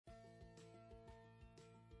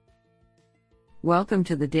Welcome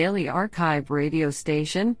to the Daily Archive radio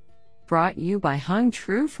station, brought you by Hung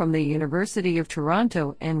Tru from the University of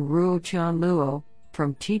Toronto and Ruo Chan Luo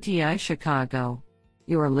from TTI Chicago.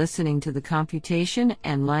 You are listening to the Computation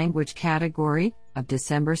and Language category of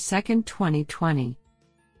December 2, 2020.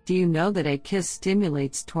 Do you know that a kiss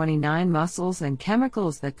stimulates 29 muscles and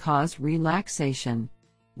chemicals that cause relaxation?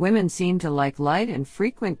 Women seem to like light and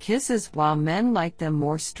frequent kisses while men like them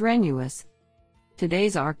more strenuous.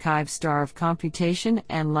 Today's archive star of computation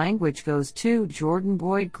and language goes to Jordan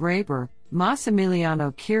Boyd Graber,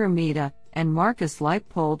 Massimiliano Chiaramita, and Marcus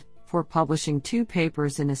Leipold for publishing 2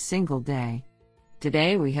 papers in a single day.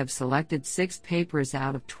 Today we have selected 6 papers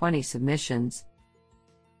out of 20 submissions.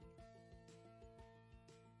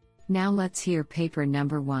 Now let's hear paper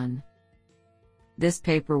number 1. This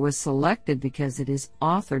paper was selected because it is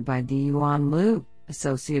authored by Diyuan Liu,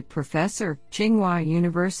 Associate Professor, Tsinghua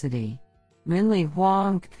University. Minli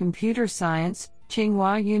Huang, Computer Science,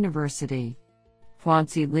 Tsinghua University.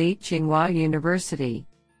 Huanzi Li, Tsinghua University.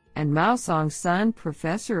 And Maosong Sun,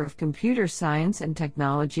 Professor of Computer Science and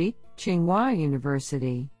Technology, Tsinghua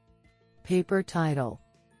University. Paper title: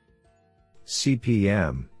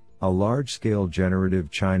 CPM, a large-scale generative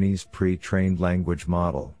Chinese pre-trained language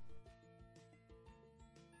model.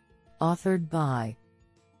 Authored by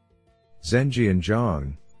Zhenjian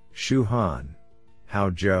Zhang, Xu Han, Hao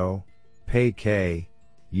Zhou, Pei Ke,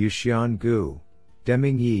 Yuxian Gu,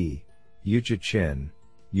 Deming Yi, Yucha Qin,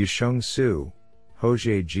 Yusheng Su,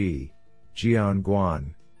 Hojie Ji, Jian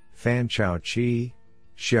Guan, Fan Chao Qi,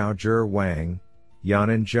 Xiaozhi Wang,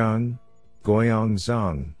 Yanan Zheng, Guoyang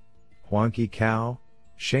Zheng, Huangqi Cao,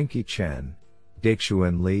 Shenqi Chen,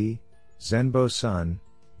 Dexuan Li, Zhenbo Sun,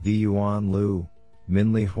 Diyuan Liu,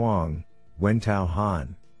 Minli Huang, Wentao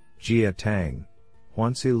Han, Jia Tang,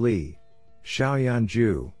 Huanzi Li, Xiaoyan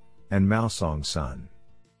Zhu, and Maosong Sun.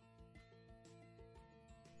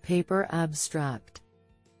 Paper abstract: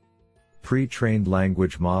 Pre-trained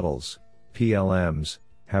language models, PLMs,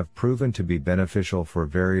 have proven to be beneficial for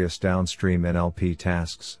various downstream NLP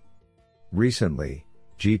tasks. Recently,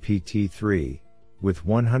 GPT-3, with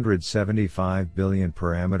 175 billion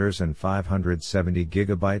parameters and 570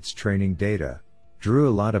 gigabytes training data, drew a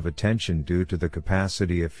lot of attention due to the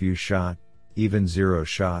capacity of few-shot, even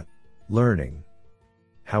zero-shot, learning.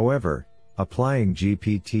 However, applying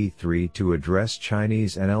GPT-3 to address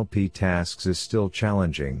Chinese NLP tasks is still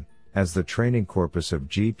challenging, as the training corpus of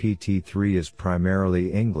GPT-3 is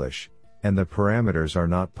primarily English, and the parameters are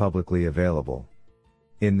not publicly available.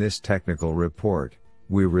 In this technical report,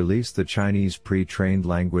 we released the Chinese Pre-trained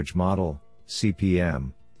Language Model,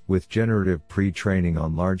 CPM, with generative pre-training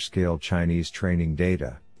on large-scale Chinese training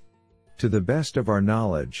data. To the best of our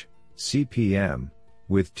knowledge, CPM,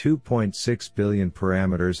 with 2.6 billion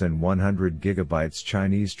parameters and 100 gigabytes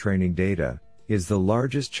Chinese training data, is the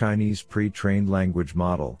largest Chinese pre-trained language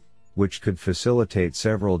model, which could facilitate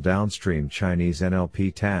several downstream Chinese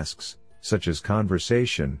NLP tasks, such as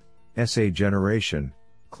conversation, essay generation,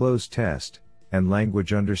 cloze test, and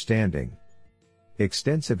language understanding.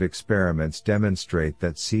 Extensive experiments demonstrate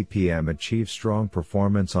that CPM achieves strong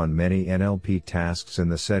performance on many NLP tasks in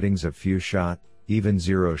the settings of few-shot, even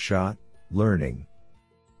zero-shot, learning.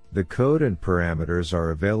 The code and parameters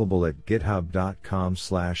are available at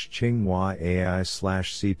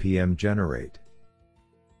github.com/tsinghua.ai/cpmgenerate.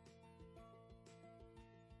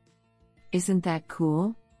 Isn't that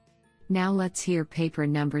cool? Now let's hear paper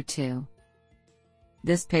number 2.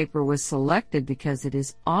 This paper was selected because it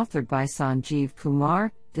is authored by Sanjeev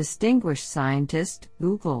Kumar, Distinguished Scientist,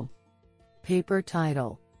 Google. Paper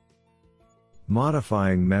title: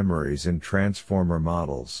 Modifying Memories in Transformer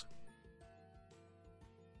Models.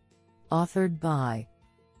 Authored by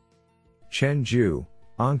Chen Zhu,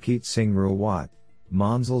 Ankit Singh Rawat,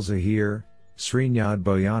 Manzil Zahir, Srinyad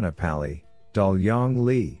Boyanapalli, Dalyang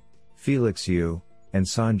Li, Felix Yu, and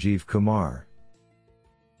Sanjeev Kumar.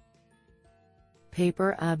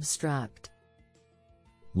 Paper abstract: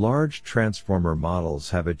 Large transformer models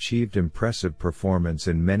have achieved impressive performance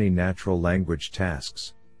in many natural language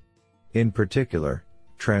tasks. In particular,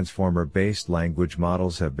 transformer-based language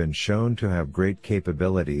models have been shown to have great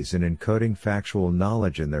capabilities in encoding factual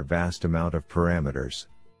knowledge in their vast amount of parameters.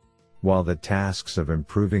 While the tasks of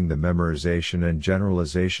improving the memorization and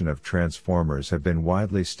generalization of transformers have been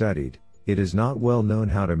widely studied, it is not well known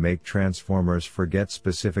how to make transformers forget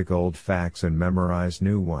specific old facts and memorize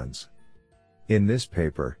new ones. In this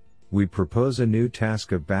paper, we propose a new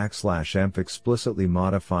task of \emph explicitly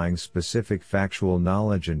modifying specific factual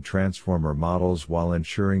knowledge in transformer models while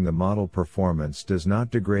ensuring the model performance does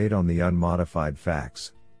not degrade on the unmodified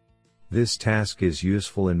facts. This task is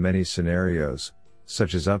useful in many scenarios,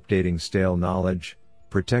 such as updating stale knowledge,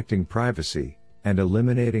 protecting privacy, and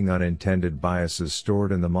eliminating unintended biases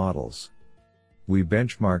stored in the models. We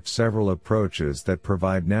benchmarked several approaches that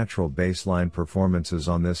provide natural baseline performances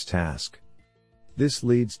on this task. This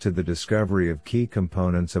leads to the discovery of key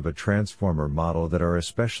components of a transformer model that are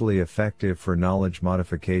especially effective for knowledge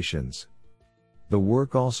modifications. The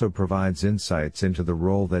work also provides insights into the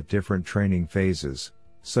role that different training phases,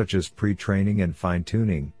 such as pre-training and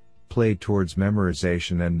fine-tuning, play towards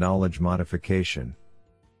memorization and knowledge modification.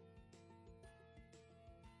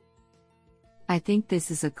 I think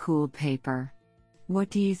this is a cool paper. What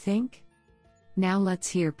do you think? Now let's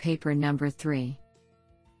hear paper number 3.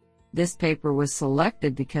 This paper was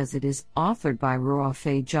selected because it is authored by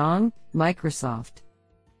Ruofei Zhang, Microsoft.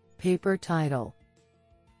 Paper title: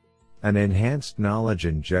 An Enhanced Knowledge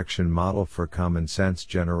Injection Model for Common Sense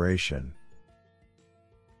Generation.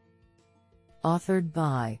 Authored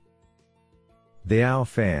by Liao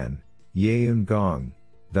Fan, Yeyun Gong,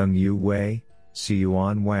 Dengyu Wei,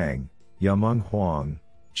 Xiyuan Wang, Yameng Huang,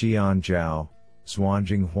 Jian Zhao,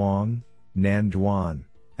 Xuanjing Huang, Nan Duan,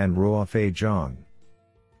 and Ruofei Zhang.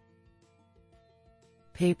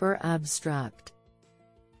 Paper abstract: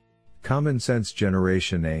 Common Sense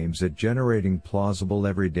Generation aims at generating plausible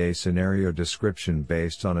everyday scenario description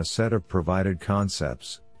based on a set of provided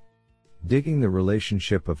concepts. Digging the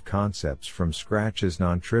relationship of concepts from scratch is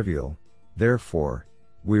non-trivial, therefore,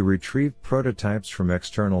 we retrieve prototypes from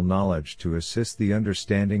external knowledge to assist the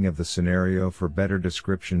understanding of the scenario for better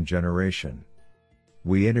description generation.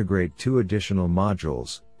 We integrate 2 additional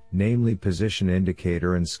modules, namely Position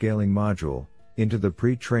Indicator and Scaling Module, into the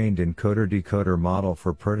pre-trained encoder-decoder model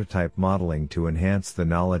for prototype modeling to enhance the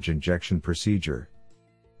knowledge injection procedure.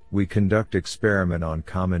 We conduct experiment on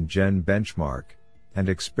Common Gen benchmark, and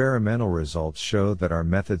experimental results show that our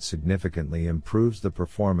method significantly improves the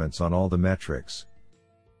performance on all the metrics.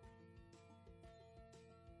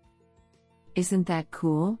 Isn't that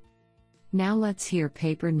cool? Now let's hear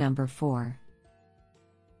paper number 4.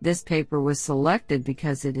 This paper was selected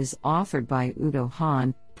because it is authored by Udo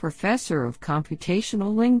Hahn, Professor of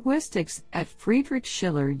Computational Linguistics at Friedrich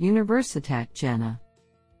Schiller Universität Jena.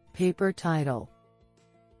 Paper title: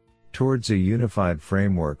 Towards a Unified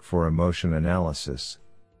Framework for Emotion Analysis.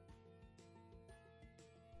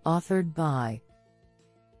 Authored by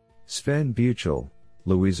Sven Buchel,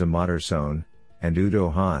 Louisa Mattersohn, and Udo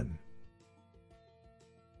Hahn.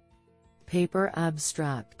 Paper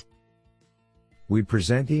abstract: We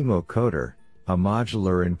present EmoCoder, a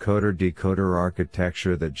modular encoder-decoder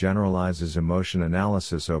architecture that generalizes emotion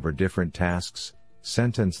analysis over different tasks,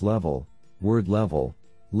 sentence level, word level,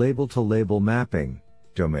 label-to-label mapping,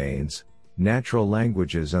 domains, natural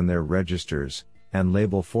languages and their registers, and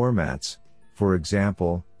label formats, for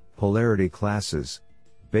example, polarity classes,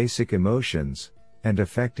 basic emotions, and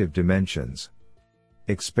affective dimensions.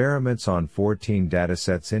 Experiments on 14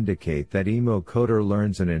 datasets indicate that EmoCoder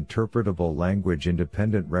learns an interpretable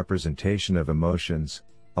language-independent representation of emotions,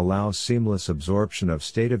 allows seamless absorption of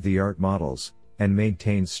state-of-the-art models, and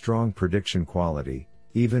maintains strong prediction quality,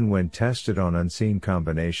 even when tested on unseen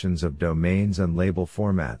combinations of domains and label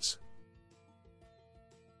formats.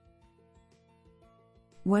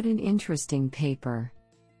 What an interesting paper.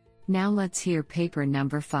 Now let's hear paper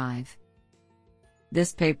number 5.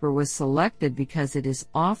 This paper was selected because it is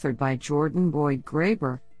authored by Jordan Boyd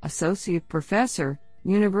Graber, Associate Professor,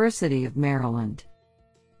 University of Maryland.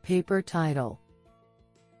 Paper title: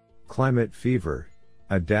 Climate Fever,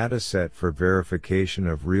 a dataset for verification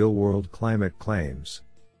of real-world climate claims.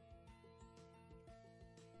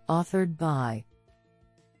 Authored by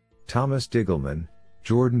Thomas Digelman,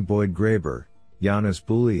 Jordan Boyd Graber, Janis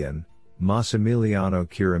Boulian, Massimiliano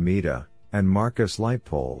Chiaramita, and Marcus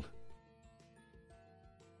Leipold.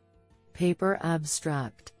 Paper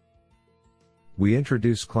abstract: We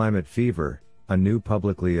introduce Climate Fever, a new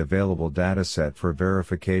publicly available dataset for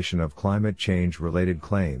verification of climate change-related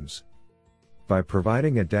claims. By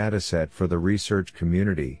providing a dataset for the research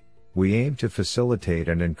community, we aim to facilitate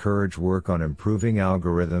and encourage work on improving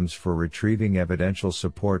algorithms for retrieving evidential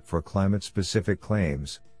support for climate-specific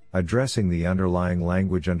claims, addressing the underlying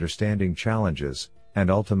language understanding challenges,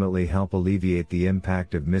 and ultimately help alleviate the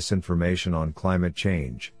impact of misinformation on climate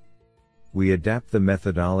change. We adapt the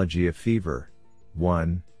methodology of Fever,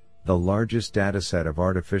 1, the largest dataset of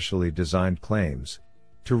artificially designed claims,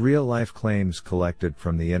 to real-life claims collected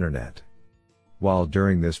from the Internet. While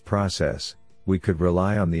during this process, we could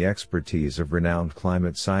rely on the expertise of renowned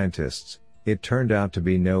climate scientists, it turned out to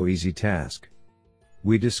be no easy task.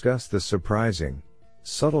 We discuss the surprising,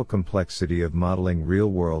 subtle complexity of modeling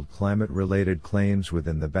real-world climate-related claims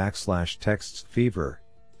within the \text's Fever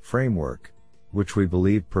framework, which we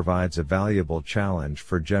believe provides a valuable challenge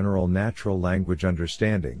for general natural language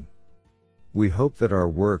understanding. We hope that our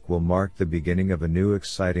work will mark the beginning of a new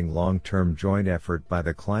exciting long-term joint effort by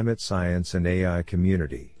the climate science and AI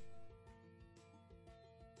community.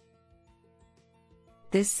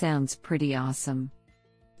 This sounds pretty awesome.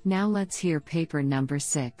 Now let's hear paper number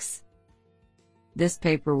 6. This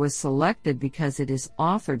paper was selected because it is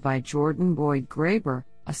authored by Jordan Boyd Graber,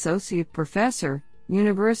 Associate Professor,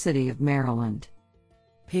 University of Maryland.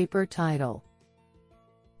 Paper title: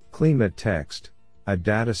 ClimaText, a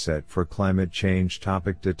dataset for climate change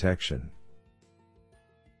topic detection.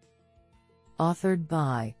 Authored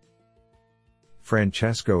by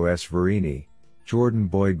Francesco S. Verini, Jordan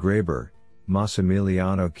Boyd Graber,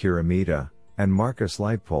 Massimiliano Chiaramita, and Marcus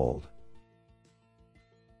Leitpold.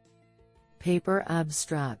 Paper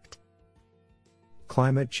abstract: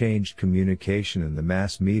 Climate change communication in the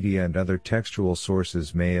mass media and other textual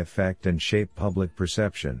sources may affect and shape public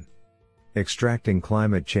perception. Extracting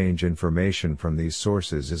climate change information from these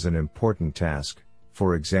sources is an important task,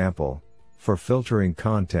 for example, for filtering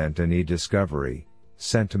content and e-discovery,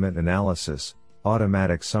 sentiment analysis,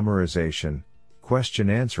 automatic summarization, question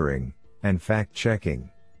answering, and fact-checking.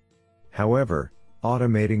 However,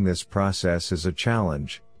 automating this process is a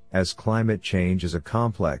challenge, as climate change is a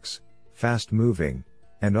complex, fast-moving,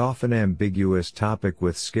 and often ambiguous topic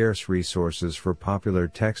with scarce resources for popular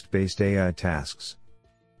text-based AI tasks.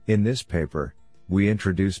 In this paper, we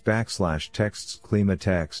introduce \text's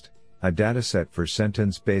ClimaText, a dataset for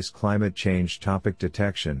sentence-based climate change topic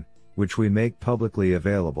detection, which we make publicly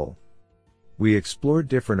available. We explore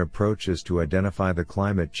different approaches to identify the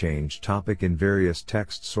climate change topic in various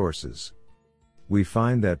text sources. We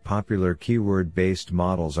find that popular keyword-based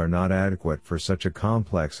models are not adequate for such a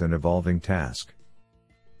complex and evolving task.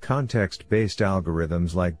 Context-based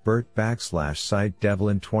algorithms like BERT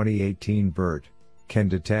Devlin 2018 BERT can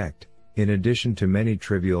detect, in addition to many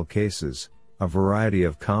trivial cases, a variety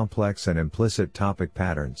of complex and implicit topic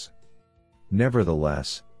patterns.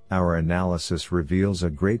 Nevertheless, our analysis reveals a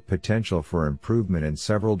great potential for improvement in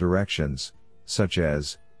several directions, such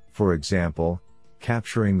as, for example,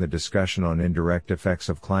 capturing the discussion on indirect effects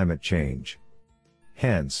of climate change.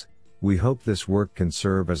 Hence, we hope this work can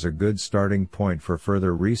serve as a good starting point for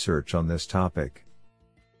further research on this topic.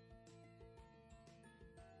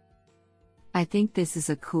 I think this is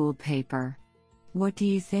a cool paper. What do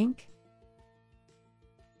you think?